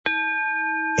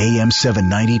AM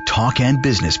 790 Talk and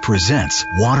Business presents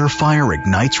WaterFire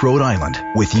Ignites Rhode Island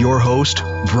with your host,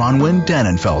 Bronwyn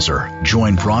Dannenfelser.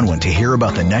 Join Bronwyn to hear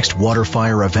about the next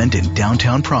WaterFire event in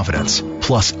downtown Providence,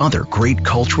 plus other great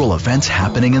cultural events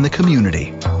happening in the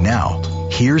community. Now,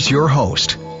 here's your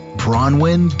host,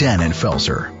 Bronwyn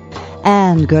Dannenfelser.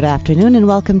 And good afternoon and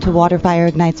welcome to WaterFire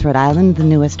Ignites Rhode Island, the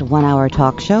newest one-hour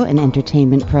talk show and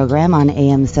entertainment program on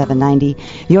AM 790,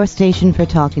 your station for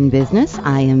talk and business.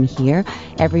 I am here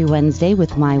every Wednesday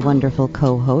with my wonderful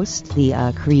co-host,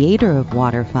 the creator of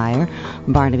WaterFire,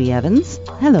 Barnaby Evans.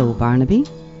 Hello, Barnaby.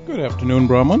 Good afternoon,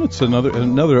 Brahman. It's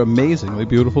another amazingly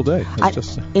beautiful day.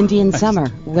 Indian summer.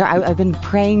 I've been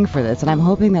praying for this, and I'm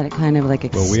hoping that it kind of like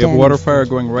extends. Well, we have WaterFire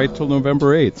going right till November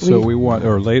 8th, so we want,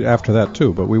 or late after that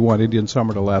too, but we want Indian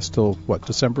summer to last till, what,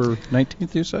 December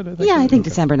 19th, you said? I think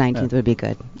December 19th would be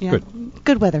good. Yeah.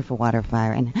 Good weather for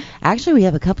WaterFire. And actually, we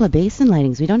have a couple of basin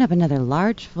lightings. We don't have another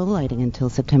large full lighting until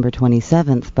September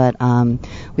 27th, but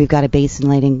we've got a basin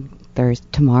lighting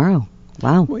tomorrow.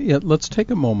 Wow. Well, yeah, let's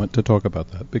take a moment to talk about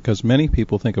that, because many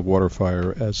people think of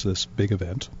WaterFire as this big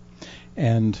event,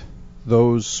 and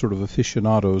those sort of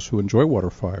aficionados who enjoy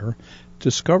WaterFire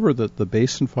discover that the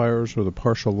basin fires or the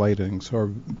partial lightings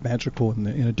are magical in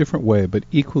a different way, but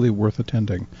equally worth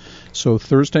attending. So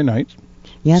Thursday night,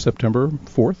 September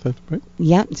 4th, right?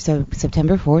 Yeah, so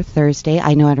September 4th, Thursday.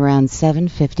 I know at around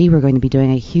 7:50 we're going to be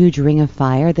doing a huge ring of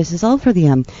fire. This is all for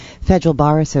the Federal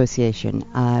Bar Association,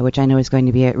 which I know is going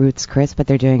to be at Roots Chris, but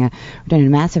they're doing a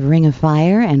massive ring of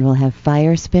fire, and we'll have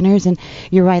fire spinners. And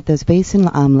you're right, those basin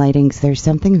lightings, there's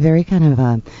something very kind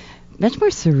of much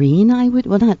more serene,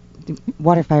 not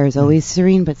WaterFire is always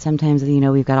serene, but sometimes,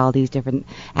 we've got all these different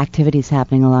activities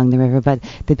happening along the river. But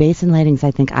the basin lightings, I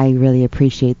think I really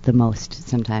appreciate the most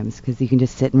sometimes, because you can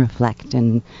just sit and reflect,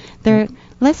 and they're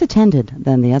less attended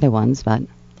than the other ones, but...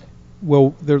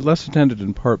 Well, they're less attended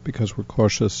in part because we're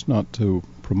cautious not to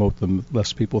promote them,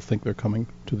 lest people think they're coming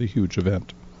to the huge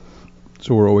event.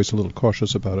 So we're always a little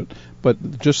cautious about it.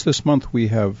 But just this month we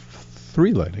have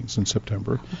 3 lightings in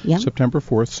September. Yep. September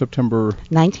 4th, September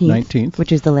 19th.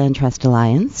 Which is the Land Trust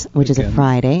Alliance, which is a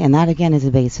Friday, and that again is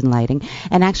a basin lighting.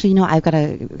 And actually,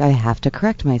 I have to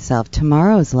correct myself.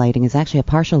 Tomorrow's lighting is actually a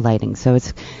partial lighting, so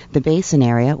it's the basin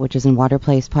area, which is in Water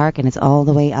Place Park, and it's all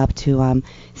the way up to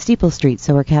Steeple Street,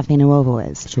 so where Cafe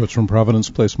Nuovo is. So it's from Providence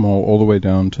Place Mall all the way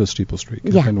down to Steeple Street,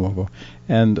 Cafe Nuovo.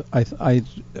 And I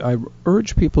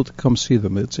urge people to come see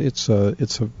them. It's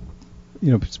a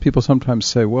people sometimes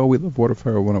say, well, we love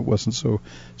WaterFire when it wasn't so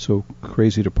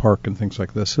crazy to park and things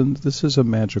like this. And this is a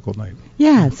magical night.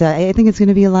 Yeah, so I think it's going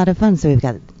to be a lot of fun. So we've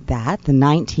got that, the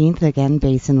 19th, again,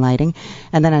 basin lighting,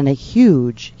 and then on a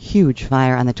huge, huge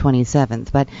fire on the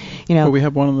 27th. But we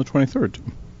have one on the 23rd, too.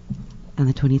 On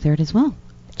the 23rd as well.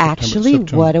 September.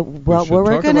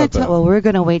 We're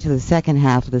going to wait till the second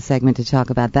half of the segment to talk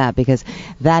about that, because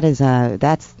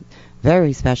that's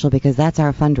very special, because that's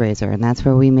our fundraiser, and that's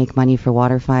where we make money for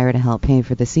WaterFire to help pay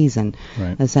for the season,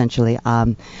 essentially.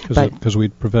 Because we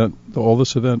prevent all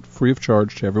this event free of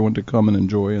charge to everyone to come and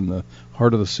enjoy in the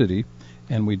heart of the city,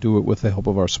 and we do it with the help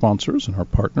of our sponsors and our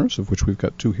partners, of which we've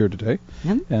got 2 here today,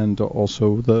 and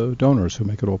also the donors who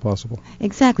make it all possible.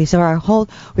 Exactly. So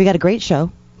we got a great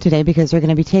show today, because we're going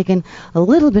to be taking a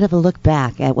little bit of a look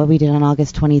back at what we did on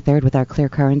August 23rd with our Clear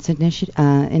Currents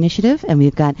initiative. And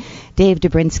we've got Dave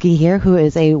Dobrinsky here, who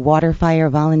is a WaterFire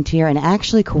volunteer and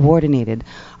actually coordinated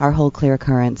our whole Clear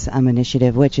Currents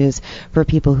initiative, which is, for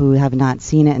people who have not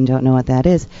seen it and don't know what that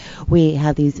is, we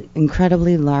have these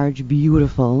incredibly large,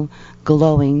 beautiful,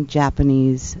 glowing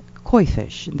Japanese koi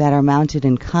fish that are mounted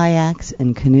in kayaks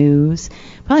and canoes,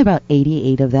 probably about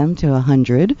 88 of them to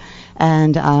 100,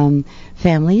 and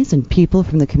families and people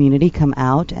from the community come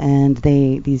out, and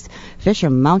these fish are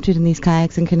mounted in these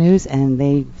kayaks and canoes, and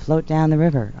they float down the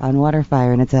river on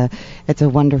WaterFire, and it's a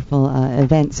wonderful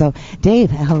event. So, Dave,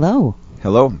 hello.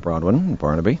 Hello, Bronwyn and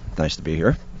Barnaby. Nice to be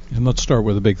here. And let's start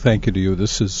with a big thank you to you.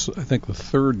 This is, I think, the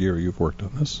 3rd year you've worked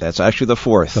on this. That's actually the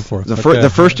 4th. The 4th. The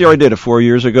first year I did it 4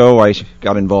 years ago. I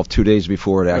got involved 2 days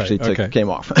before it actually came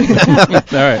off. All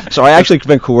right. So I actually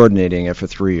been coordinating it for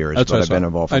 3 years, but I've been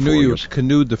involved for 4 years. I knew you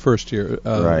canoed the first year,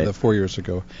 the 4 years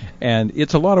ago. And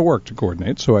it's a lot of work to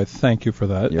coordinate, so I thank you for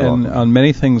that. You're welcome. On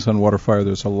many things on WaterFire,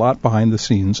 there's a lot behind the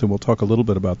scenes, and we'll talk a little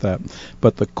bit about that.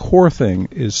 But the core thing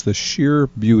is the sheer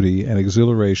beauty and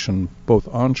exhilaration, both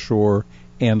on shore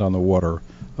and on the water,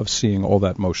 of seeing all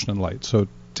that motion and light. So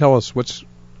tell us,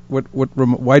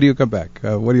 why do you come back?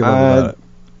 What do you love about it?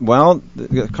 Well,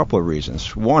 a couple of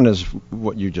reasons. One is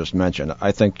what you just mentioned.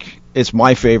 I think it's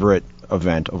my favorite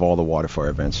event of all the WaterFire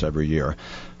events every year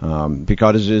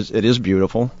because it is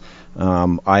beautiful.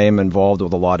 I am involved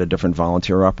with a lot of different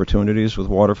volunteer opportunities with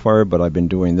WaterFire, but I've been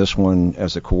doing this one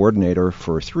as a coordinator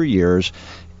for 3 years.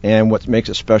 And what makes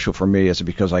it special for me is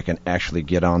because I can actually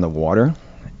get on the water,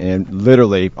 and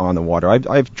literally on the water.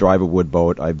 I drive a wood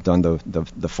boat. I've done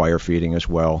the fire feeding as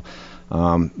well.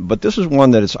 But this is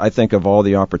one that is, I think, of all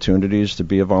the opportunities to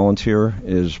be a volunteer,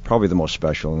 is probably the most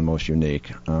special and the most unique.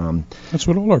 That's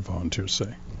what all our volunteers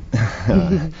say.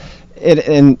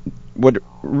 And what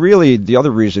really, the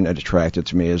other reason it attracted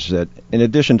to me is that in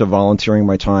addition to volunteering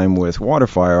my time with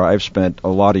WaterFire, I've spent a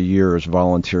lot of years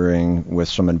volunteering with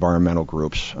some environmental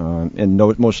groups, and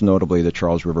most notably the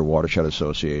Charles River Watershed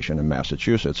Association in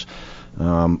Massachusetts.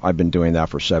 I've been doing that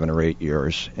for 7 or 8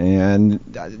 years. And,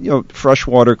 fresh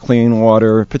water, clean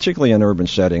water, particularly in urban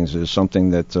settings, is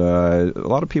something that a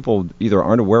lot of people either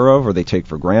aren't aware of or they take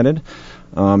for granted.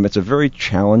 It's a very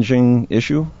challenging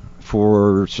issue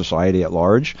for society at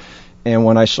large. And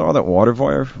when I saw that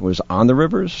WaterFire was on the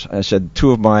rivers, I said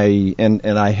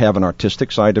and I have an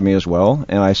artistic side to me as well,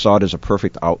 and I saw it as a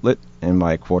perfect outlet in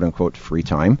my quote-unquote free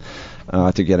time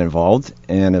to get involved.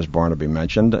 And as Barnaby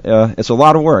mentioned, it's a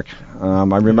lot of work.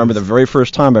 I remember the very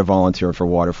first time I volunteered for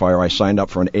WaterFire, I signed up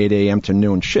for an 8 a.m. to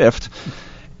noon shift.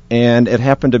 And it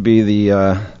happened to be the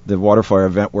WaterFire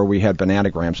event where we had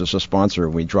Bananagrams as a sponsor.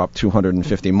 We dropped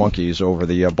 250 monkeys over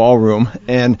the ballroom,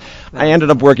 and I ended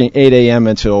up working 8 a.m.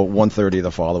 until 1:30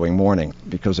 the following morning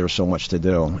because there was so much to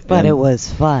do. But and it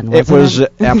was fun, it was an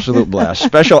absolute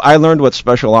blast. I learned what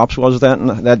special ops was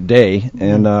that day,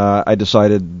 and I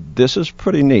decided this is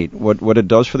pretty neat. What it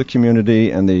does for the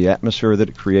community and the atmosphere that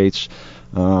it creates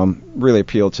really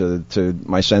appealed to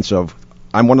my sense of,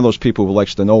 I'm one of those people who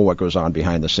likes to know what goes on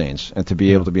behind the scenes, and to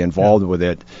be able to be involved with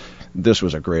it, this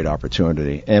was a great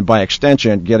opportunity. And by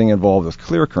extension, getting involved with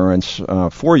Clear Currents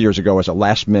 4 years ago as a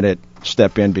last-minute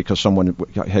step in because someone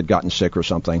had gotten sick or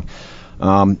something.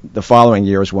 The following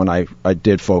years when I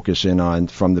did focus in on,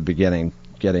 from the beginning,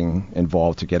 getting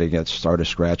involved to getting it started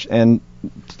scratch. And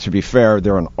to be fair,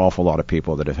 there are an awful lot of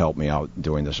people that have helped me out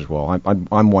doing this as well.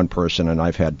 I'm one person, and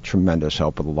I've had tremendous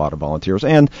help with a lot of volunteers,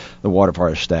 and the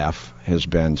WaterFire staff has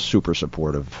been super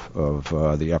supportive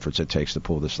of the efforts it takes to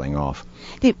pull this thing off.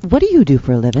 Dave, what do you do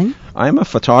for a living? I'm a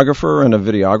photographer and a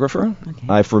videographer.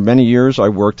 Okay. For many years, I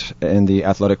worked in the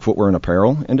athletic footwear and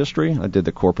apparel industry. I did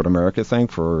the corporate America thing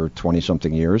for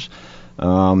 20-something years.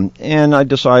 And I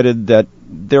decided that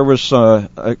there was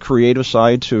a creative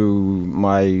side to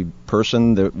my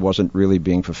person that wasn't really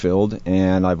being fulfilled,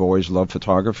 and I've always loved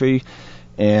photography.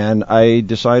 And I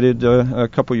decided a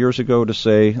couple years ago to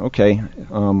say, okay,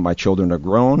 my children are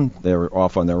grown, they're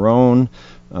off on their own,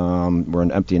 we're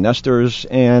in empty nesters,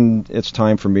 and it's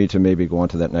time for me to maybe go on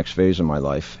to that next phase in my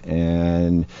life.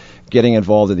 And getting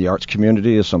involved in the arts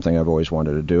community is something I've always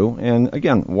wanted to do. And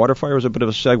again, WaterFire is a bit of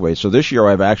a segue. So this year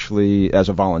I've actually, as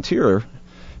a volunteer,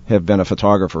 have been a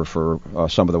photographer for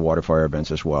some of the WaterFire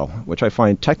events as well, which I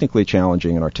find technically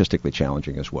challenging and artistically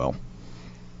challenging as well.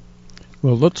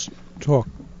 Well, let's talk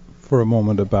for a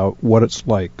moment about what it's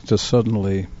like to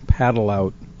suddenly paddle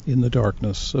out in the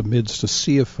darkness amidst a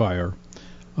sea of fire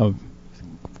of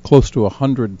close to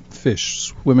 100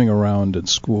 fish swimming around in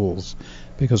schools,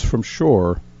 because from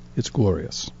shore it's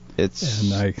glorious.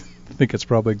 And I think it's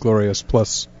probably glorious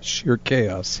plus sheer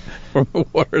chaos from the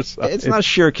water side. It's not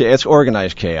sheer chaos; it's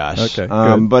organized chaos. Okay,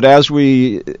 but as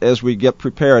we get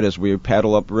prepared, as we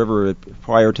paddle upriver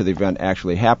prior to the event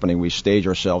actually happening, we stage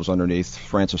ourselves underneath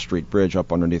Francis Street Bridge,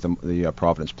 up underneath the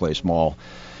Providence Place Mall.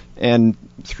 And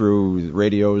through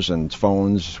radios and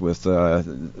phones with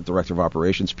the Director of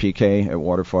Operations, PK, at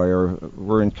WaterFire,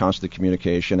 we're in constant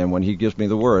communication. And when he gives me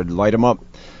the word, light them up,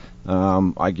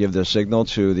 I give the signal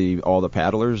to all the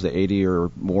paddlers, the 80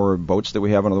 or more boats that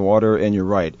we have on the water. And you're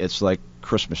right, it's like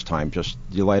Christmas time. Just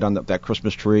you light on that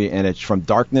Christmas tree, and it's from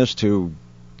darkness to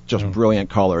just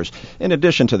brilliant colors, in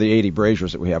addition to the 80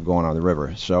 braziers that we have going on the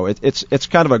river. So it's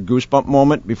kind of a goosebump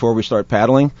moment before we start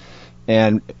paddling.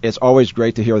 And it's always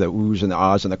great to hear the oohs and the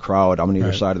ahs in the crowd on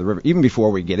either side of the river, even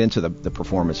before we get into the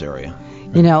performance area.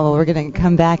 You know, we're going to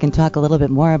come back and talk a little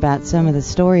bit more about some of the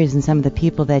stories and some of the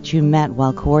people that you met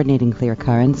while coordinating Clear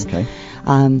Currents. Okay.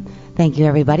 Thank you,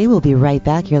 everybody. We'll be right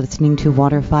back. You're listening to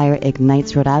WaterFire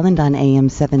Ignites Rhode Island on AM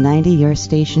 790, your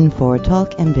station for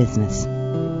talk and business.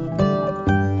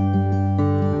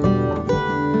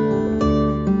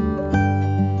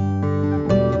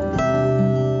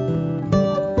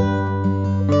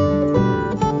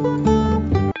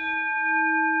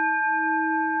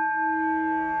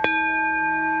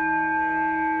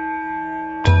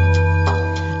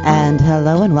 And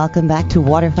hello and welcome back to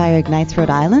WaterFire Ignites Rhode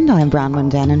Island. I'm Bronwyn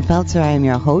Dannenfelser. I am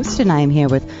your host, and I am here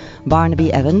with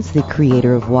Barnaby Evans, the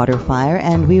creator of WaterFire,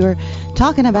 and we were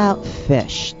talking about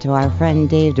fish to our friend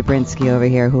Dave Dobrinsky over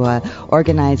here, who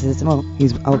organizes, well,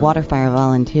 he's a WaterFire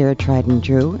volunteer, tried and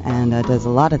true, and does a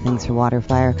lot of things for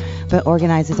WaterFire, but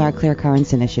organizes our Clear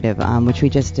Currents initiative, which we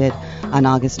just did on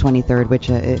August 23rd, which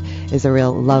is a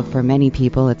real love for many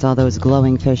people. It's all those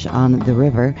glowing fish on the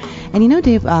river. And you know,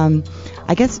 Dave,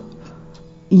 I guess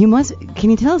can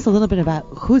you tell us a little bit about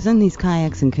who's in these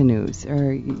kayaks and canoes?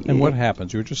 And what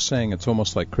happens? You were just saying it's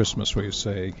almost like Christmas where you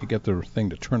say you get the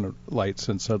thing to turn the lights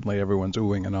and suddenly everyone's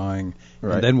oohing and eyeing.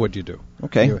 Right. And then what do you do?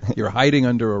 Okay. You're hiding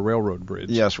under a railroad bridge.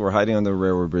 Yes, we're hiding on the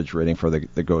railroad bridge waiting for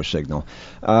the go signal.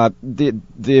 The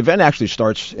event actually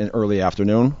starts in early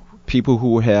afternoon. People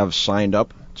who have signed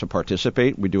up to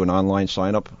participate, we do an online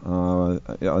sign-up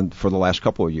for the last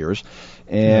couple of years.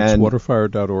 And it's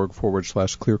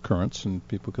waterfire.org/clear currents, and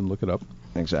people can look it up.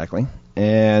 Exactly.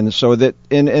 And so that,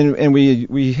 and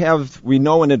we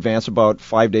know in advance, about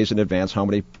 5 days in advance, how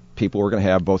many people we're going to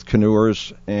have, both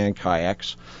canoers and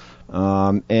kayaks.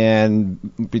 And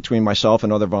between myself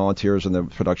and other volunteers and the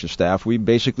production staff, we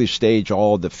basically stage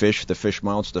all the fish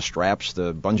mounts, the straps,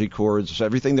 the bungee cords,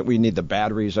 everything that we need, the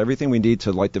batteries, everything we need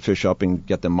to light the fish up and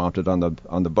get them mounted on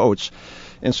the boats.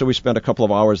 And so we spent a couple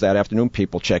of hours that afternoon.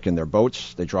 People check in their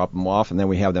boats, they drop them off, and then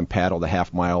we have them paddle the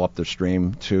half mile up the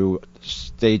stream to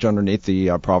stage underneath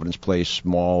the Providence Place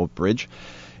Mall Bridge.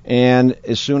 And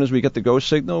as soon as we get the go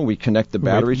signal, we connect the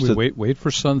batteries. Wait for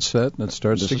sunset, and it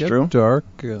starts to get dark,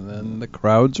 and then the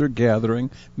crowds are gathering,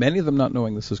 many of them not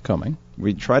knowing this is coming.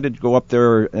 We try to go up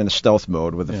there in a stealth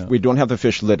mode. We don't have the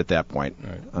fish lit at that point.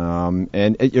 Right.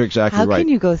 And you're exactly right. How can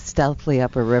you go stealthily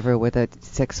up a river with a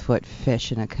 6-foot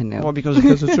fish in a canoe? Well, because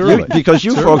it's early. Because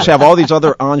you folks have all these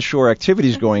other onshore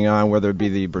activities going on, whether it be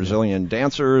the Brazilian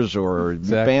dancers or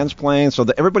bands playing. So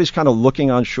everybody's kind of looking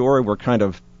onshore. We're kind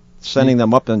of sending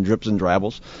them up in drips and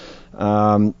drabbles.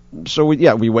 So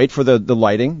we wait for the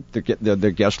lighting.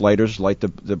 The guest lighters light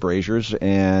the braziers,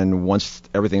 and once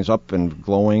everything's up and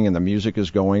glowing and the music is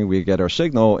going, we get our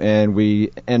signal, and we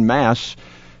en masse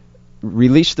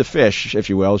release the fish, if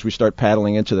you will, as we start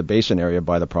paddling into the basin area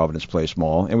by the Providence Place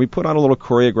Mall. And we put on a little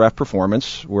choreographed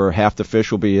performance where half the fish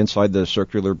will be inside the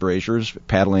circular braziers,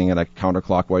 paddling in a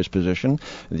counterclockwise position.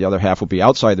 The other half will be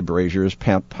outside the braziers,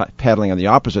 paddling in the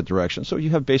opposite direction. So you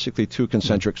have basically two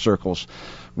concentric circles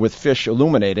with fish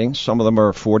illuminating. Some of them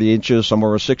are 40 inches, some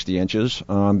are 60 inches,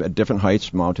 at different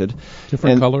heights mounted.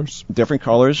 Different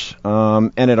colors.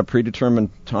 And at a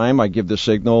predetermined time, I give the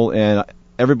signal, and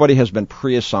everybody has been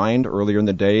pre-assigned earlier in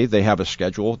the day. They have a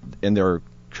schedule in their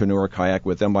canoe or kayak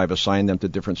with them. I've assigned them to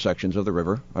different sections of the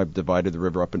river. I've divided the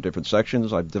river up in different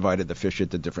sections. I've divided the fish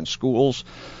into different schools.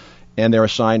 And they're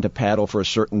assigned to paddle for a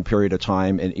certain period of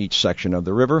time in each section of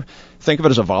the river. Think of it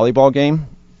as a volleyball game,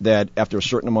 that after a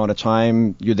certain amount of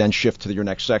time, you then shift to your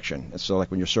next section. And so like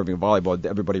when you're serving a volleyball,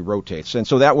 everybody rotates. And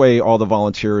so that way all the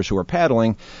volunteers who are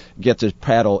paddling get to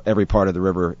paddle every part of the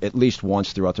river at least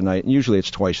once throughout the night. And usually it's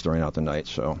twice throughout the night.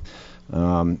 So,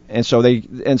 and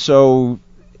so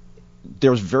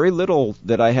there's very little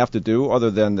that I have to do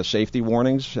other than the safety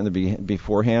warnings and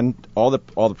beforehand. All the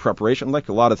preparation, like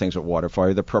a lot of things at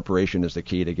WaterFire, the preparation is the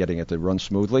key to getting it to run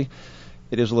smoothly.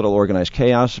 It is a little organized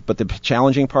chaos, but the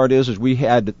challenging part is we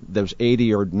had those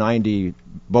 80 or 90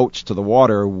 boats to the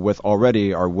water with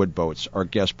already our wood boats, our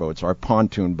guest boats, our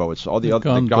pontoon boats, all the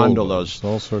gondolas.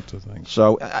 All sorts of things.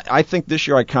 So I think this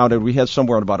year I counted, we had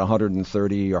somewhere about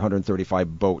 130 or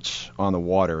 135 boats on the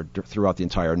water throughout the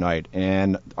entire night.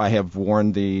 And I have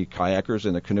warned the kayakers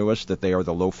and the canoeists that they are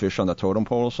the low fish on the totem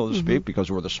pole, so to speak,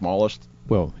 because we're the smallest.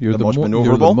 Well, you're the most maneuverable.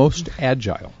 You're the most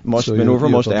agile. Most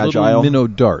agile. Little minnow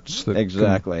darts.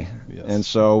 Exactly. Yes. And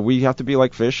so we have to be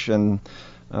like fish and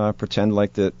pretend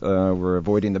like that we're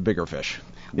avoiding the bigger fish.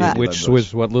 Which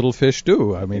is what little fish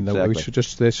do. I mean, exactly.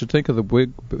 They should think of the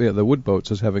wood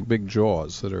boats as having big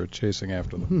jaws that are chasing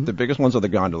after them. The biggest ones are the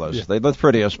gondolas. Yeah. They're the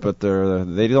prettiest, but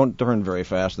they don't turn very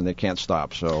fast and they can't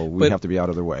stop. So we have to be out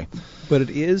of their way. But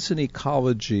it is an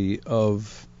ecology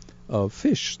of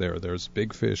fish there. There's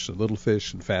big fish and little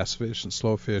fish and fast fish and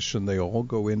slow fish, and they all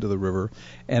go into the river.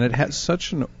 And it has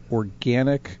such an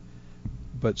organic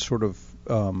but sort of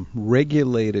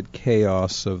regulated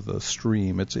chaos of the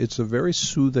stream. It's a very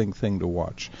soothing thing to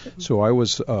watch. So I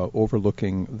was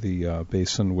overlooking the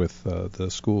basin with the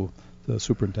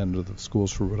superintendent of the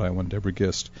schools for Rhode Island, Deborah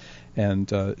Gist,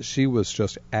 and she was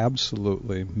just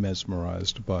absolutely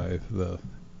mesmerized by the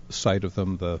sight of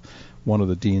them. One of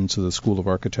the deans of the School of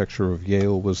Architecture of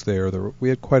Yale was there. We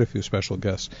had quite a few special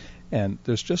guests, and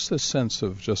there's just this sense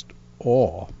of just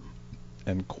awe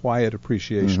and quiet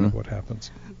appreciation of what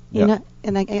happens. You know,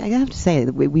 and I have to say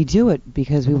that we do it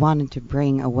because we wanted to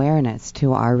bring awareness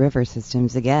to our river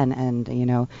systems again, and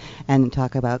and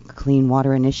talk about clean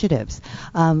water initiatives.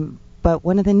 But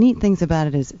one of the neat things about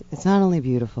it is it's not only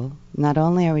beautiful, not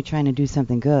only are we trying to do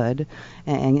something good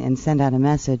and send out a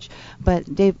message,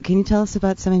 but Dave, can you tell us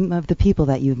about some of the people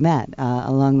that you've met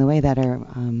along the way that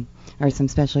are some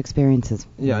special experiences?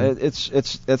 Yeah,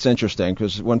 it's interesting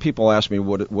because when people ask me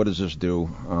what does this do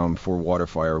for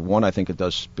WaterFire, one, I think it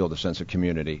does build a sense of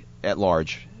community at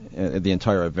large. The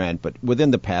entire event, but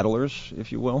within the paddlers,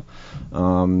 if you will,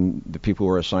 the people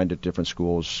who are assigned at different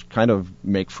schools kind of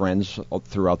make friends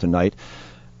throughout the night.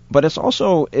 But it's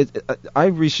also, I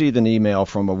received an email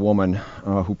from a woman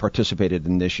who participated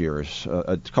in this year's,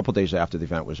 a couple days after the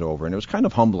event was over, and it was kind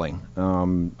of humbling.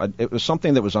 It was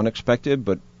something that was unexpected,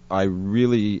 but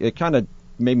it kind of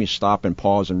made me stop and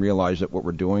pause and realize that what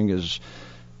we're doing is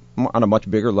on a much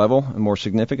bigger level, a more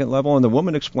significant level. And the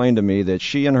woman explained to me that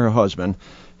she and her husband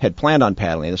had planned on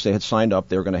paddling this. They had signed up.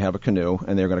 They were going to have a canoe,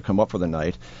 and they were going to come up for the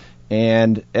night.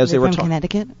 And as they were from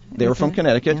Connecticut? They were from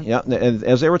Connecticut, yeah. And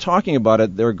as they were talking about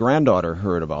it, their granddaughter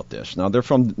heard about this. Now, they're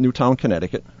from Newtown,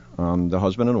 Connecticut, the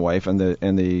husband and wife, and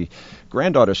the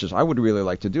granddaughter says, I would really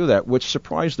like to do that, which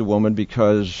surprised the woman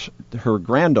because her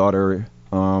granddaughter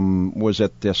was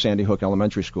at the Sandy Hook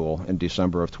Elementary School in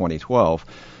December of 2012.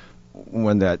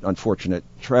 When that unfortunate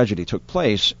tragedy took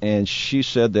place, and she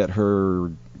said that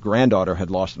her granddaughter had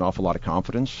lost an awful lot of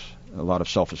confidence, a lot of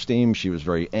self-esteem. She was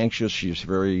very anxious. She was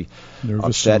very nervous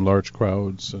upset in large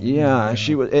crowds.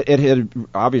 She was. It had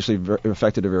obviously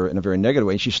affected her in a very negative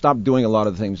way. And she stopped doing a lot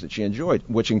of the things that she enjoyed,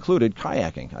 which included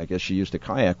kayaking. I guess she used to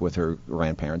kayak with her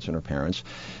grandparents and her parents.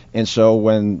 And so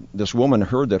when this woman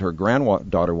heard that her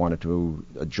granddaughter wanted to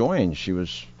join, she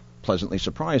was pleasantly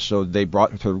surprised. So they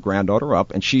brought her granddaughter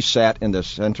up, and she sat in the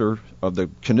center of the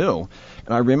canoe.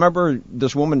 And I remember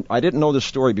this woman, I didn't know this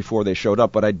story before they showed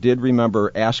up, but I did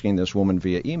remember asking this woman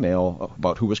via email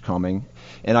about who was coming.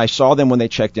 And I saw them when they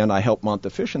checked in. I helped mount the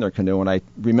fish in their canoe, and I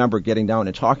remember getting down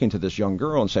and talking to this young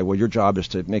girl and say, well, your job is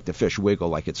to make the fish wiggle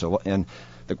like it's a... And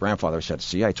the grandfather said,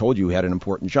 see, I told you had an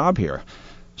important job here.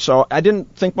 So I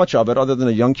didn't think much of it other than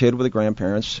a young kid with the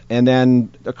grandparents. And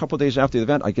then a couple of days after the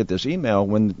event, I get this email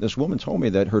when this woman told me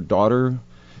that her daughter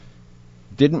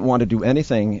didn't want to do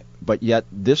anything, but yet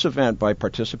this event, by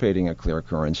participating in Clear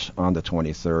Currents on the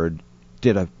 23rd,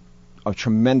 did a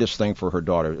tremendous thing for her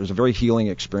daughter. It was a very healing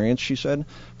experience, she said,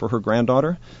 for her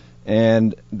granddaughter,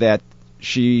 and that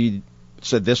she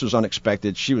said this was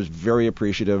unexpected. She was very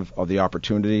appreciative of the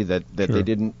opportunity that Sure. They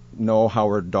didn't know how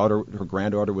her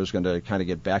granddaughter was going to kind of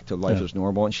get back to life as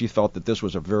normal, and she felt that this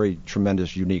was a very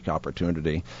tremendous, unique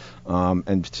opportunity.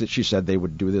 And she said they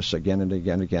would do this again and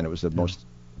again and again. It was the most.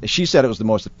 She said it was the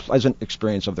most pleasant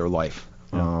experience of their life.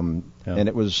 And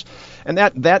it was, and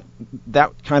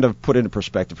that kind of put into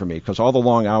perspective for me, because all the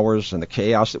long hours and the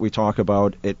chaos that we talk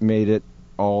about, it made it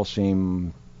all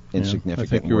seem insignificant. I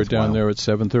think you were down there at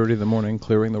 7:30 in the morning,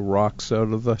 clearing the rocks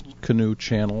out of the canoe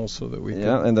channel so that we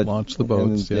could launch the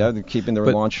boats. And keeping their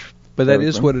launch. But that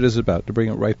is what it is about, to bring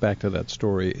it right back to that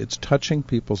story. It's touching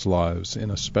people's lives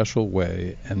in a special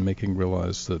way and making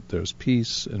realize that there's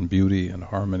peace and beauty and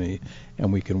harmony,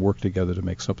 and we can work together to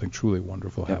make something truly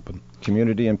wonderful happen.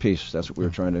 Community and peace, that's what we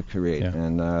were trying to create.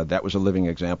 And that was a living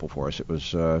example for us. It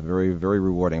was very, very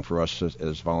rewarding for us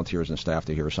as volunteers and staff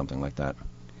to hear something like that.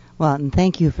 Well, and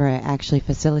thank you for actually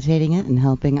facilitating it and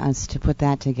helping us to put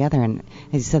that together. And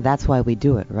as you said, that's why we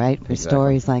do it, right? For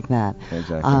stories like that.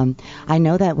 Exactly. I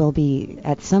know that we'll be,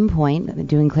 at some point,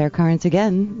 doing Clear Currents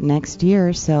again next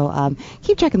year. So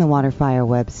keep checking the WaterFire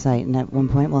website. And at one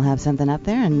point, we'll have something up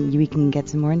there, and we can get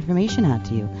some more information out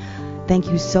to you. Thank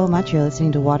you so much. You're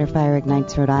listening to WaterFire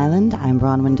Ignites Rhode Island. I'm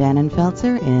Bronwyn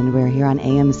Dannenfelser, and we're here on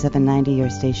AM 790, your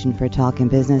station for talk and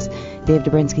business. Dave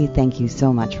Dobrinsky, thank you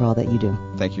so much for all that you do.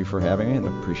 Thank you for having me, and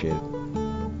I appreciate it.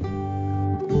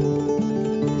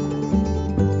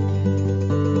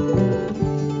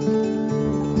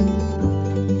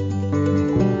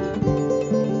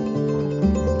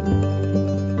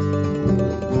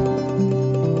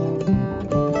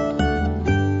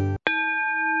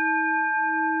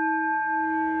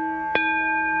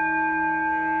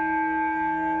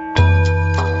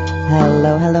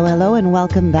 Hello, and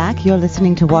welcome back. You're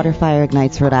listening to WaterFire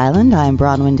Ignites Rhode Island. I'm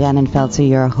Bronwyn Dannenfelser,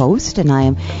 your host, and I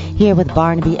am here with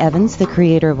Barnaby Evans, the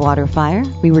creator of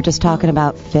WaterFire. We were just talking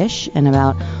about fish and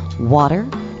about water,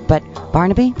 but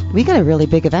Barnaby, we got a really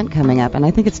big event coming up, and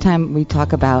I think it's time we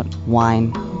talk about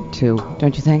wine, too,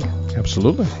 don't you think?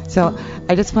 Absolutely. So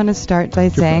I just want to start by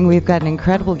saying we've got an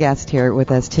incredible guest here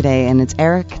with us today, and it's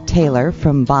Eric Taylor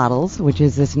from Bottles, which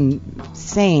is this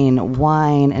insane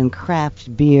wine and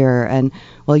craft beer and,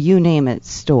 well, you name it,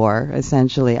 store,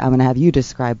 essentially. I'm going to have you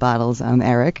describe Bottles,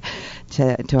 Eric,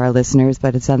 to our listeners,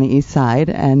 but it's on the east side,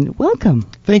 and welcome.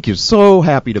 Thank you. So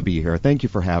happy to be here. Thank you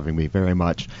for having me very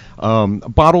much.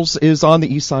 Bottles is on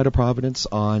the east side of Providence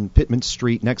on Pittman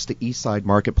Street next to East Side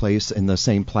Marketplace in the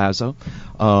same plaza.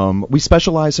 We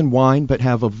specialize in wine but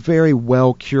have a very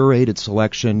well curated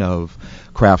selection of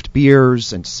craft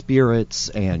beers and spirits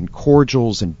and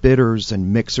cordials and bitters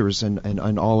and mixers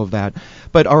and all of that.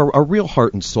 But our real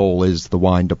heart and soul is the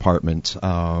wine department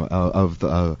of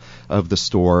the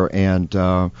store, and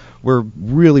we're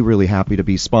really happy to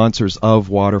be sponsors of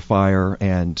WaterFire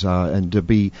and to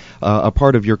be a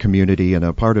part of your community and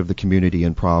a part of the community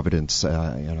in Providence,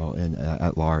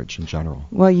 at large in general.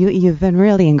 Well, you've been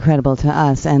really incredible to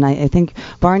us, and I think,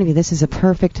 Barnaby, this is a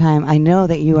perfect time. I know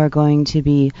that you are going to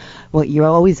be, well, you're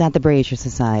always at the Brazier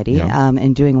Society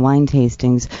and doing wine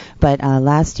tastings, but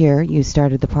last year you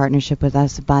started the partnership with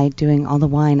us by doing all the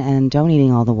wine and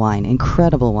donating all the wine,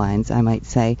 incredible wines, I might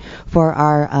say, for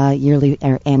our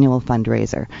annual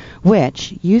fundraiser,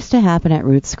 which used to happen at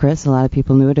Ruth's Chris. A lot of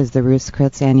people knew it as the Ruth's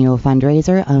Chris annual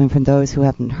fundraiser. For those who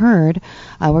haven't heard,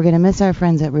 we're going to miss our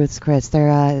friends at Ruth's Chris.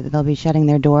 They'll be shutting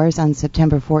their doors on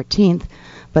September 14th.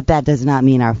 But that does not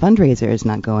mean our fundraiser is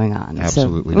not going on.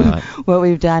 Absolutely so, not. What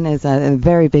we've done is a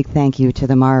very big thank you to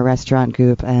the Mara Restaurant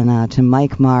Group and to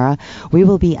Mike Mara. We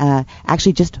will be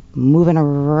actually just moving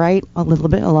right a little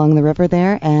bit along the river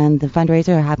there, and the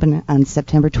fundraiser will happen on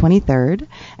September 23rd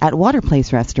at Water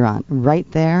Place Restaurant, right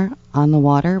there on the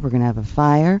water. We're going to have a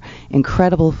fire,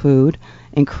 incredible food,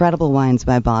 incredible wines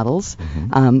by Bottles,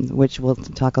 which we'll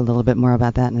talk a little bit more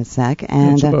about that in a sec.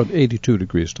 And it's about 82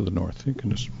 degrees to the north. You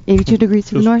can just 82 degrees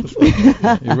to the north.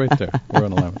 You're right there. We're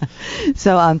on 11.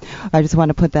 So I just want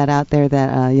to put that out there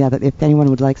that if anyone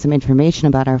would like some information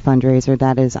about our fundraiser,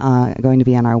 that is going to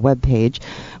be on our webpage.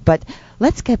 But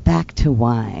let's get back to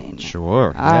wine.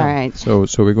 Sure. All right. So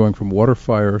we're going from water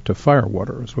fire to fire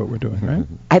water is what we're doing, right?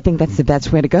 I think that's the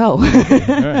best way to go.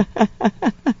 Okay.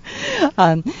 All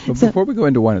right. But before we go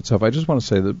into wine itself, I just want to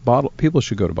say that people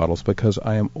should go to Bottles because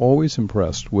I am always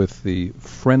impressed with the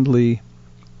friendly,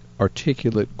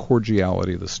 articulate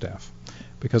cordiality of the staff.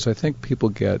 Because I think people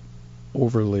get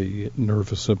overly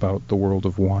nervous about the world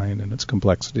of wine and its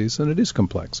complexities, and it is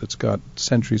complex. It's got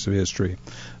centuries of history.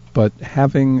 But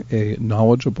having a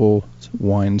knowledgeable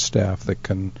wine staff that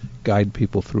can guide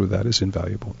people through that is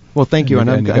invaluable. Well, thank you.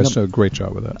 And you guys do a great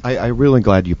job with that. I'm really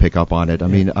glad you pick up on it. I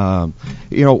mean,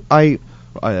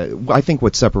 I think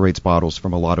what separates Bottles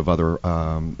from a lot of other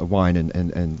wine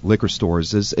and liquor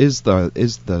stores is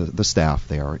the staff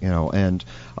there, and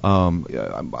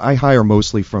I hire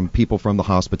mostly from people from the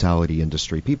hospitality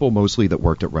industry, people mostly that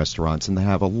worked at restaurants, and they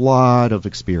have a lot of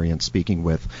experience speaking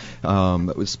with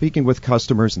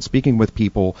customers and speaking with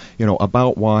people,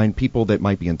 about wine, people that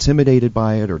might be intimidated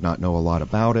by it or not know a lot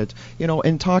about it,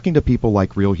 and talking to people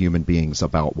like real human beings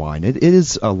about wine. It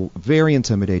is very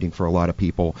intimidating for a lot of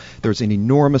people. There's an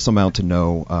enormous amount to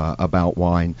know about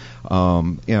wine,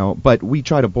 but we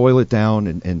try to boil it down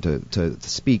and to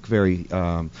speak very,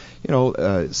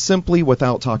 simply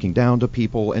without talking down to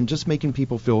people and just making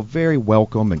people feel very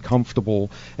welcome and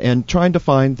comfortable and trying to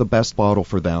find the best bottle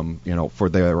for them, for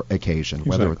their occasion,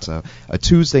 whether it's a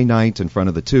Tuesday night in front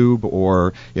of the Tube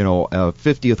or, a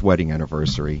 50th wedding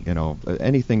anniversary,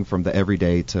 anything from the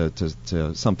everyday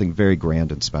to something very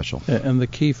grand and special. And the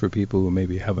key for people who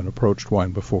maybe haven't approached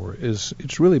wine before is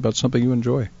it's really about something you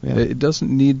enjoy. Yeah. It doesn't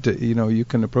need to, you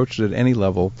can approach it at any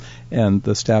level, and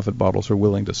the staff at Bottles are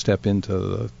willing to step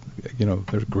into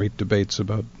there's great debates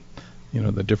about,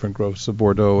 the different growths of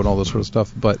Bordeaux and all this sort of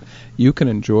stuff, but you can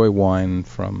enjoy wine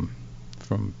from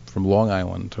Long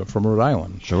Island to from Rhode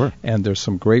Island. Sure. And there's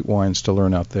some great wines to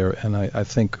learn out there, and I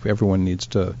think everyone needs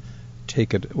to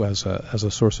take it as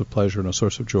a source of pleasure and a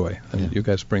source of joy. And you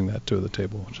guys bring that to the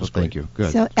table, which is great. Thank you.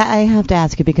 Good. So I have to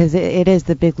ask you, because it is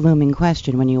the big looming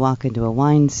question when you walk into a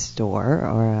wine store,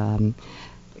 or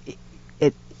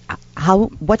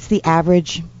what's the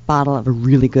average bottle of a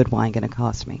really good wine going to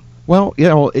cost me? Well,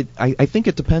 I think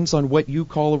it depends on what you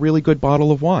call a really good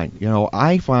bottle of wine.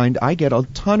 I find I get a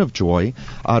ton of joy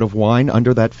out of wine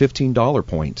under that $15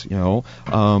 point.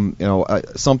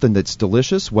 Something that's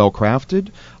delicious, well crafted,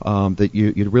 that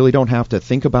you really don't have to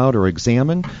think about or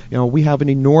examine. We have an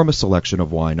enormous selection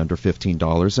of wine under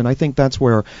 $15, and I think that's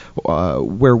where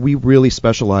we really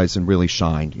specialize and really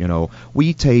shine.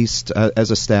 We taste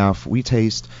as a staff, we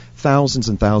taste thousands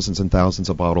and thousands and thousands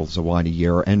of bottles of wine a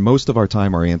year, and most of our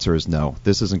time our answer is no,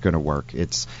 this isn't going to work.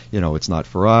 It's it's not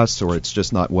for us, or it's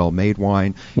just not well-made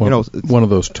wine. Well, one of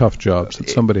those tough jobs that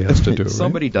somebody has to do.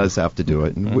 Somebody does have to do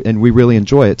it, and we really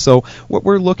enjoy it. So what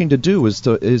we're looking to do is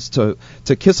to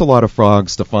kiss a lot of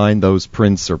frogs to find those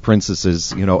prince or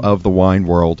princesses, of the wine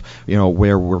world,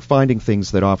 where we're finding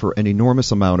things that offer an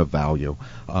enormous amount of value.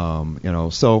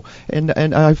 So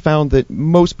and I've found that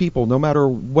most people, no matter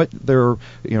what their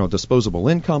disposable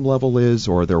income level is,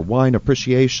 or their wine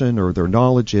appreciation, or their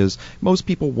knowledge is, most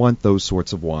people want those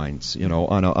sorts of wines,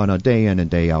 on a day in and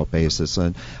day out basis.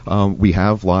 And we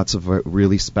have lots of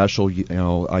really special,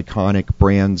 iconic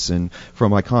brands and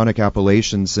from iconic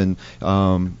appellations, and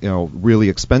really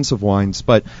expensive wines.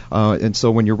 But and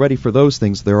so when you're ready for those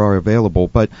things, there are available.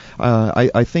 But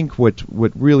I think what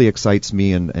really excites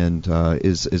me and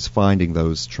is finding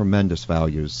those tremendous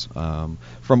values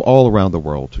from all around the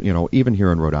world, even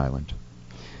here in Rhode Island.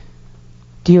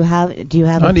 Do you have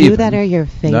a few that are your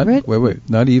favorite?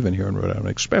 Not even here in Rhode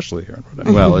Island, especially here in Rhode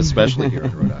Island. Well, especially here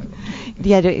in Rhode Island.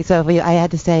 Yeah, so if I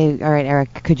had to say, all right,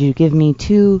 Eric, could you give me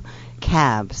 2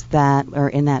 cabs that are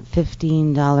in that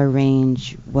 $15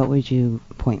 range? What would you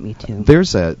point me to?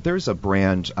 There's a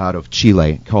brand out of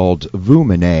Chile called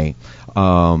Vumene,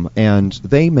 and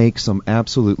they make some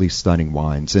absolutely stunning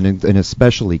wines, and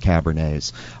especially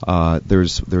Cabernets.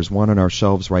 There's one on our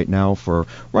shelves right now for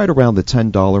right around the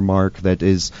 $10 mark that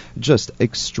is just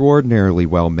extraordinarily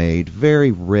well made,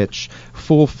 very rich,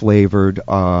 full flavored.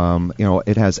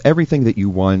 It has everything that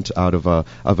you want out of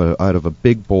a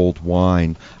big bold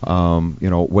wine.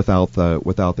 Without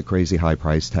the crazy high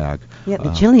price tag. Yeah,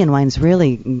 the Chilean wines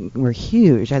really were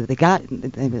huge. They got,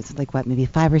 it was like maybe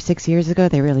 5 or 6 years ago.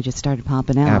 They really just started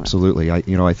popping out. Absolutely.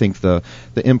 I think the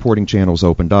importing channels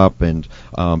opened up, and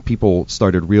people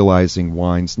started realizing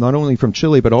wines not only from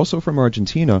Chile but also from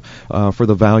Argentina for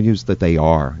the values that they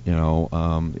are.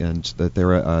 And that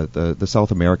they're the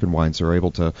South American wines are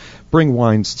able to bring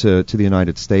wines to the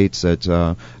United States at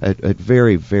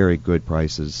very, very good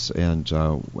prices, and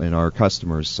our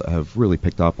customers have really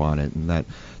picked up on it, and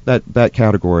that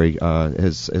category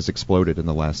has exploded in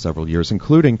the last several years,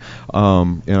 including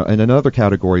in another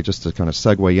category. Just to kind of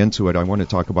segue into it, I want to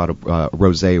talk about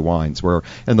rosé wines. We're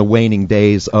in the waning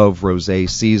days of rosé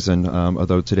season,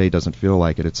 although today doesn't feel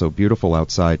like it. It's so beautiful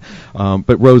outside. But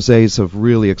rosés have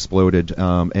really exploded,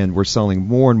 and we're selling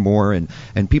more and more,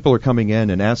 and people are coming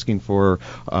in and asking for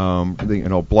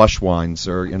blush wines,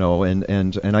 or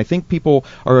and I think people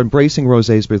are embracing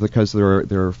rosés because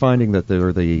they're finding that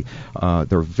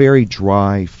they're very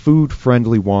dry,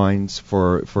 food-friendly wines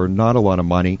for not a lot of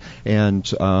money.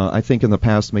 And I think in the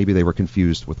past maybe they were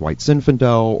confused with White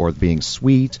Zinfandel, or being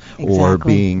sweet, exactly, or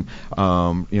being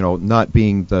not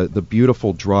being the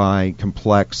beautiful, dry,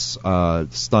 complex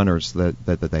stunners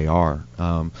that they are.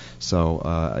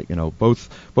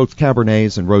 Both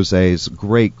Cabernets and Rosés,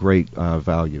 great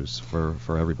values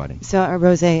for everybody. So a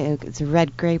rosé, it's a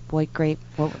red grape, white grape.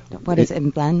 What is it in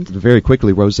blend? Very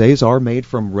quickly, rosés are made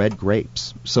from red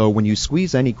grapes. So when you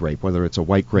squeeze any grape, whether it's a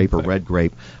white grape or red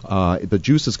grape, the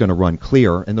juice is going to run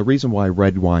clear. And the reason why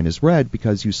red wine is red,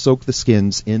 because you soak the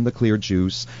skins in the clear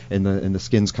juice, and the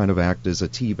skins kind of act as a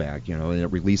tea bag, and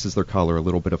it releases their color, a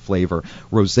little bit of flavor.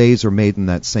 Rosés are made in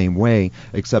that same way,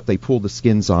 except they pull the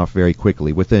skins off very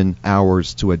quickly, within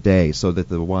hours to a day, so that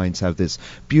the wines have this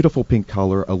beautiful pink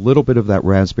color, a little bit of that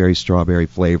raspberry, strawberry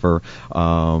flavor,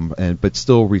 but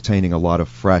still retaining a lot of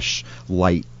fresh,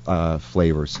 light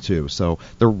flavors too. So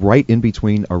they're right in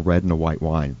between a red and a white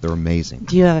wine. They're amazing.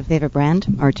 Do you have a favorite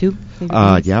brand or two?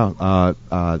 Yeah.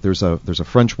 There's a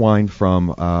French wine from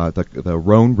the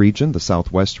Rhone region, the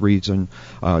southwest region,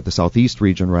 the southeast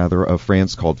region rather, of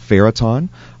France called Ferraton.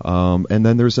 And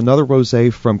then there's another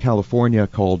rosé from California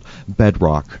called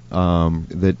Bedrock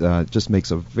that just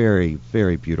makes a very,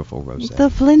 very beautiful rosé. The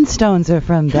Flintstones are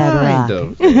from Bedrock. Kind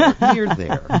of. Near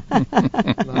there.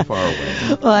 Not far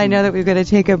away. Well, I know that we're going to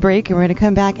take a break, and we're going to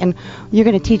come back, and you're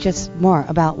going to teach us more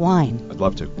about wine. I'd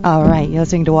love to. All right. You're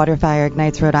listening to WaterFire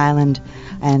Ignites Rhode Island,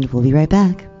 and we'll be right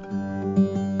back.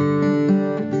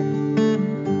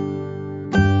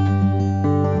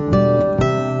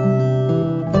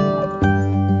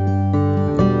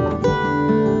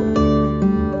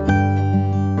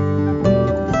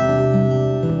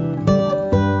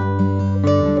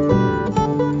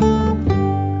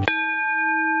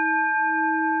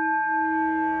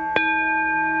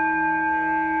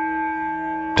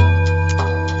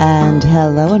 And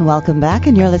hello and welcome back,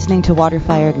 and you're listening to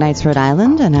WaterFire Ignites Rhode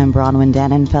Island, and I'm Bronwyn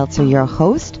Dannenfelser, your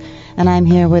host, and I'm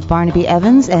here with Barnaby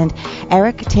Evans and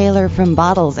Eric Taylor from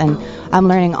Bottles, and I'm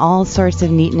learning all sorts of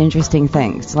neat and interesting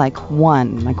things. Like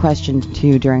one, my question to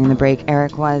you during the break,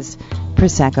 Eric, was,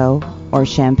 Prosecco, or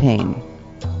Champagne?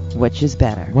 Which is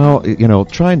better? Well,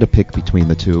 trying to pick between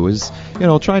the two is,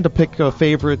 trying to pick a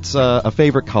favorite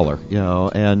color,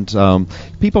 and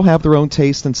people have their own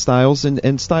taste and styles, and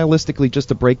stylistically, just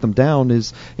to break them down,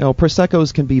 is,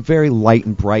 Proseccos can be very light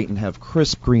and bright and have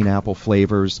crisp green apple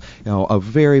flavors, of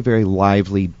very, very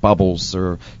lively bubbles,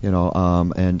 or,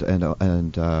 and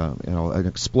an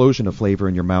explosion of flavor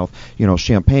in your mouth.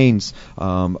 Champagne's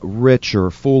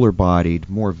richer, fuller bodied,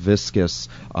 more viscous,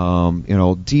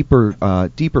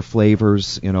 deeper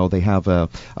flavors. They have a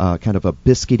kind of a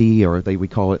biscuity, or we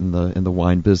call it in the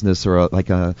wine business, or a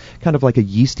kind of like a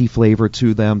yeasty flavor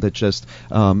to them that just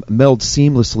melds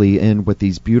seamlessly in with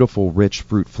these beautiful, rich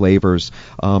fruit flavors.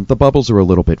 The bubbles are a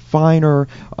little bit finer,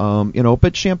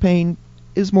 but Champagne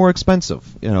is more expensive,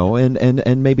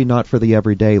 and maybe not for the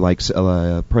everyday like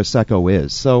Prosecco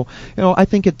is. So, I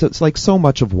think it's like so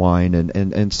much of wine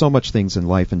and so much things in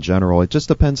life in general. It just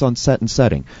depends on set and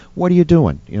setting. What are you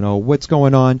doing? What's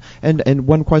going on? And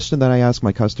one question that I ask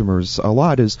my customers a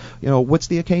lot is, what's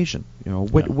the occasion?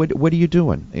 What are you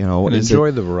doing? And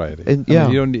enjoy the variety. And, I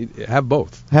mean, you don't need have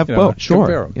both. Have both, sure.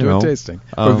 Compare them, do a tasting.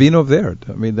 Or Vino Verde.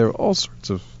 I mean, there are all sorts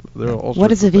of.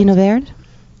 What is a Vino Verde?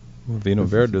 Well, Vino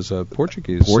Verde is a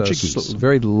Portuguese.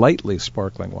 Very lightly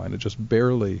sparkling wine. It just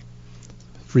barely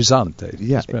frizzante.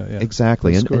 Yeah,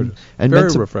 exactly. And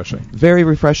very refreshing. Very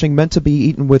refreshing. Meant to be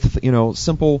eaten with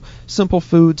simple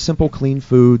foods, simple clean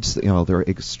foods. They're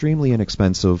extremely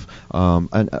inexpensive.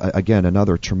 And again,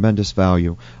 another tremendous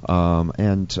value.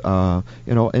 And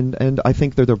I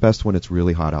think they're their best when it's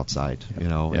really hot outside.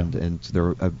 And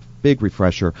they're a big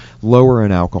refresher, lower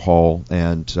in alcohol,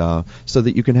 and so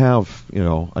that you can have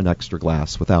an extra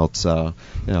glass without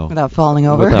falling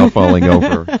over,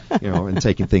 and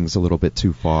taking things a little bit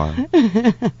too far.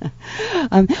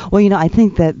 I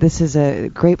think that this is a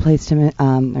great place to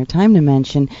or time to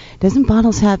mention. Doesn't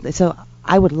Bottles have so?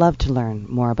 I would love to learn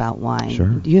more about wine. Sure.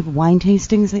 Do you have wine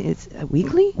tastings? It's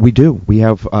weekly? We do. We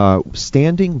have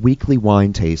standing weekly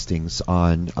wine tastings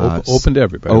on open to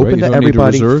everybody. Open right? You to don't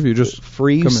everybody. Need to reserve. You just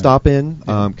free. Stop in,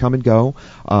 come and go.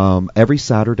 Every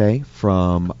Saturday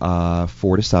from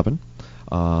 4 to 7.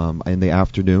 In the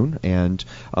afternoon, and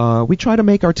we try to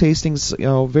make our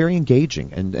tastings, very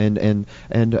engaging,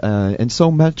 and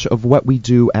so much of what we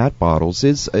do at Bottles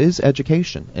is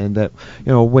education, and that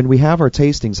when we have our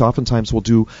tastings, oftentimes we'll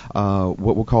do what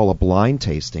we'll call a blind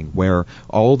tasting, where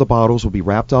all the bottles will be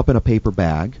wrapped up in a paper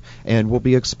bag, and we'll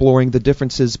be exploring the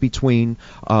differences between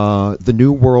the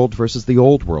new world versus the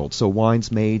old world. So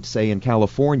wines made, say, in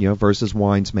California versus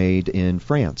wines made in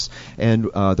France, and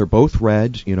they're both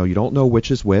red. You don't know which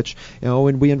is which,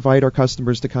 and we invite our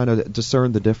customers to kind of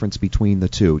discern the difference between the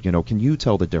two. Can you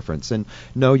tell the difference? And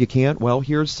no, you can't. Well,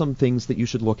 here's some things that you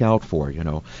should look out for.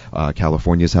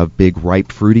 Californians have big,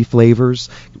 ripe, fruity flavors.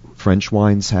 French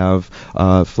wines have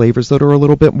flavors that are a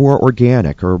little bit more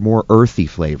organic or more earthy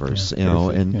flavors,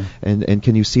 and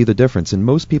can you see the difference? And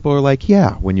most people are like,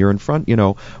 yeah, when you're in front,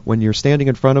 when you're standing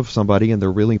in front of somebody and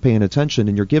they're really paying attention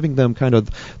and you're giving them kind of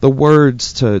the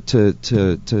words to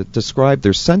describe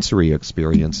their sensory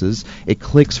experiences, it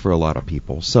clicks for a lot of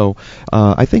people. So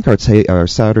I think our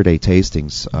Saturday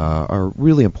tastings are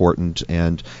really important,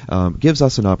 and gives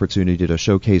us an opportunity to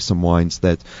showcase some wines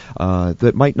that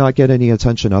might not get any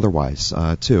attention otherwise.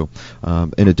 Too.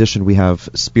 In addition, we have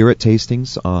spirit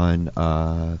tastings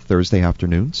on Thursday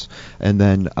afternoons, and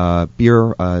then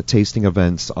beer tasting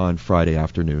events on Friday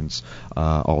afternoons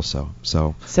also.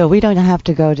 So we don't have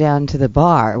to go down to the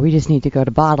bar. We just need to go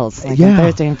to Bottles on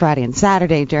Thursday and Friday and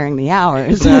Saturday during the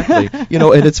hours. Exactly.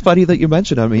 And it's funny that you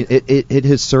mentioned. I mean, it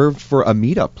has served for a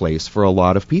meetup place for a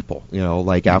lot of people.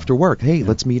 Like after work, hey,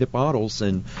 let's meet at Bottles,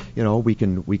 and we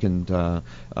can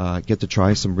get to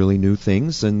try some really new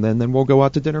things, and then we'll go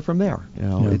out to dinner from there.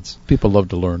 It's people love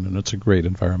to learn, and it's a great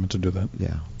environment to do that.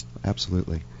 Yeah,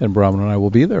 absolutely. And Bronwyn and I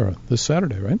will be there this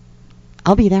Saturday, right?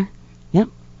 I'll be there. Yep.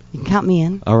 You can count me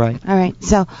in. All right.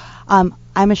 So, I'm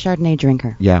a Chardonnay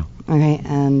drinker. Yeah. Okay,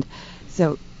 and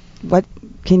so what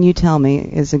can you tell me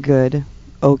is a good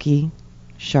oaky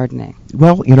Chardonnay?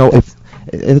 Well,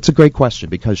 it's a great question,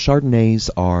 because Chardonnays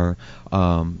are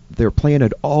they're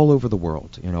planted all over the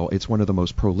world. It's one of the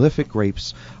most prolific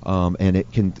grapes, and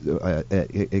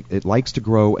it likes to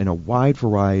grow in a wide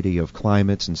variety of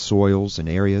climates and soils and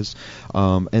areas.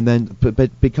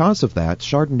 But because of that,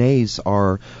 Chardonnays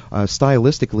are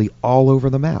stylistically all over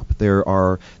the map. There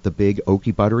are the big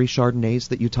oaky, buttery Chardonnays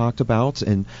that you talked about,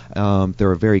 and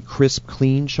there are very crisp,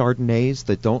 clean Chardonnays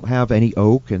that don't have any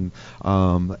oak, and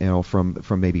from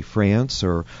maybe France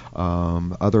or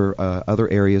other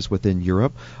areas within from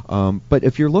Europe. But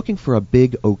if you're looking for a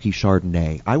big oaky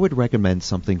Chardonnay, I would recommend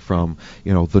something from,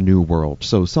 the New World.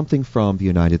 So something from the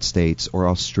United States or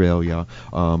Australia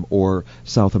or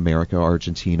South America,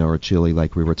 Argentina or Chile,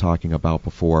 like we were talking about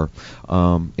before.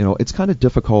 It's kind of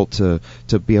difficult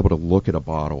to be able to look at a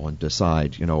bottle and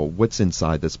decide, what's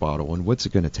inside this bottle and what's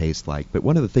it going to taste like. But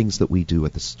one of the things that we do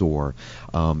at the store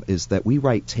is that we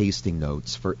write tasting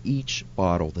notes for each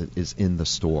bottle that is in the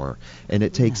store, and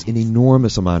it takes an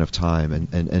enormous amount of time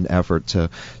and effort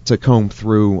to comb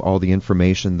through all the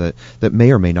information that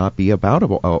may or may not be about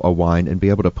a wine and be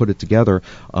able to put it together,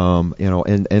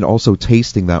 and also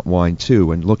tasting that wine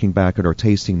too, and looking back at our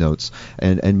tasting notes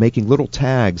and making little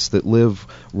tags that live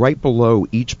right below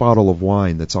each bottle of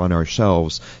wine that's on our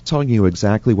shelves, telling you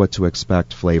exactly what to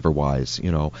expect flavor-wise.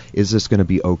 Is this going to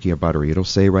be oaky or buttery? It'll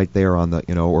say right there on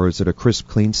the, or is it a crisp,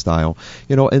 clean style?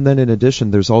 And then in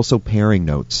addition, there's also pairing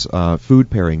notes, food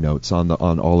pairing notes on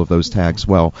all of those tags.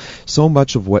 Well, so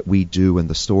much of what we do in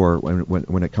the store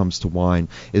when it comes to wine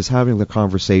is having the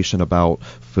conversation about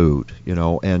food,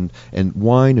 and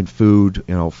wine and food,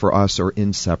 for us are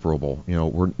inseparable.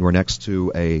 We're next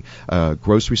to a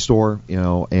grocery store,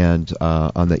 and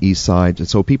on the east side, and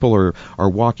so people are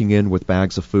walking in with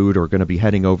bags of food or are going to be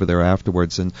heading over there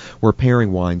afterwards, and we're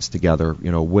pairing wines together,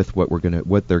 with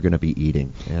what they're gonna be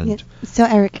eating. And so,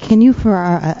 Eric, can you for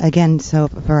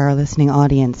our listening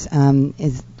audience,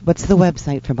 what's the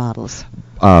website for bottles?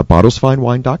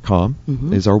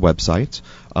 BottlesFineWine.com is our website,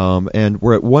 and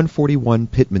we're at 141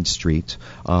 Pittman Street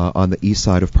on the east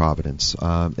side of Providence,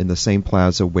 in the same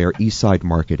plaza where East Side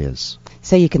Market is.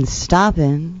 So you can stop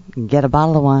in, get a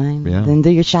bottle of wine, then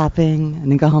do your shopping, and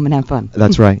then go home and have fun.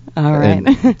 That's right. All right.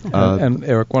 And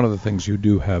Eric, one of the things you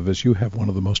do have is you have one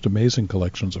of the most amazing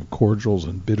collections of cordials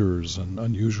and bitters and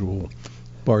unusual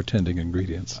bartending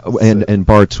ingredients and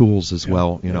bar tools as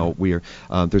well. We're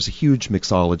there's a huge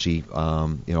mixology,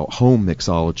 home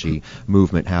mixology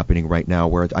movement happening right now,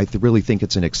 where I really think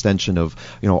it's an extension of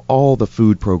all the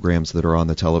food programs that are on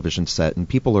the television set, and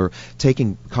people are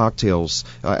taking cocktails,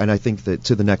 and I think that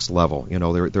to the next level.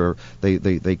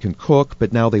 They can cook,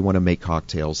 but now they want to make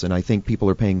cocktails, and I think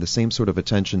people are paying the same sort of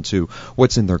attention to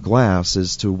what's in their glass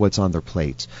as to what's on their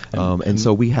plate, and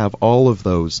so we have all of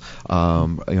those,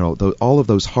 all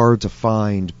of those hard to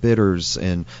find bitters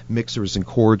and mixers and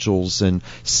cordials and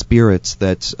spirits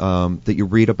that you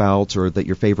read about or that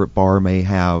your favorite bar may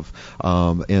have.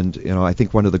 I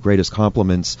think one of the greatest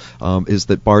compliments is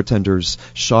that bartenders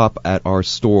shop at our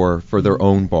store for their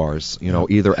own bars,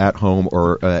 either at home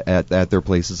or at their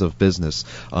places of business,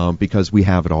 because we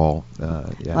have it all.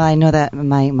 Well, I know that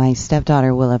my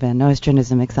stepdaughter Willa Van Nostrand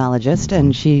is a mixologist,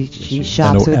 and she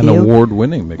shops with you. An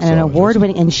award-winning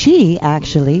mixologist. And she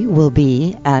actually will be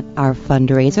at our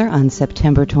fundraiser on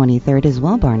September 23rd as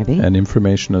well, Barnaby. And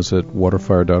information is at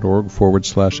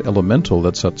waterfire.org/elemental.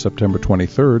 That's at September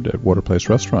 23rd at Waterplace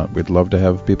Restaurant. We'd love to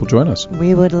have people join us.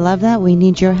 We would love that. We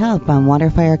need your help.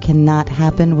 WaterFire cannot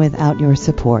happen without your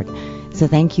support. So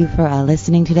thank you for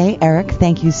listening today. Eric,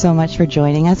 thank you so much for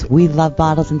joining us. We love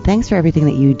bottles, and thanks for everything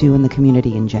that you do in the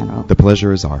community in general. The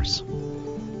pleasure is ours.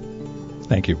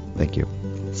 Thank you. Thank you.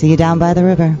 See you down by the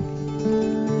river.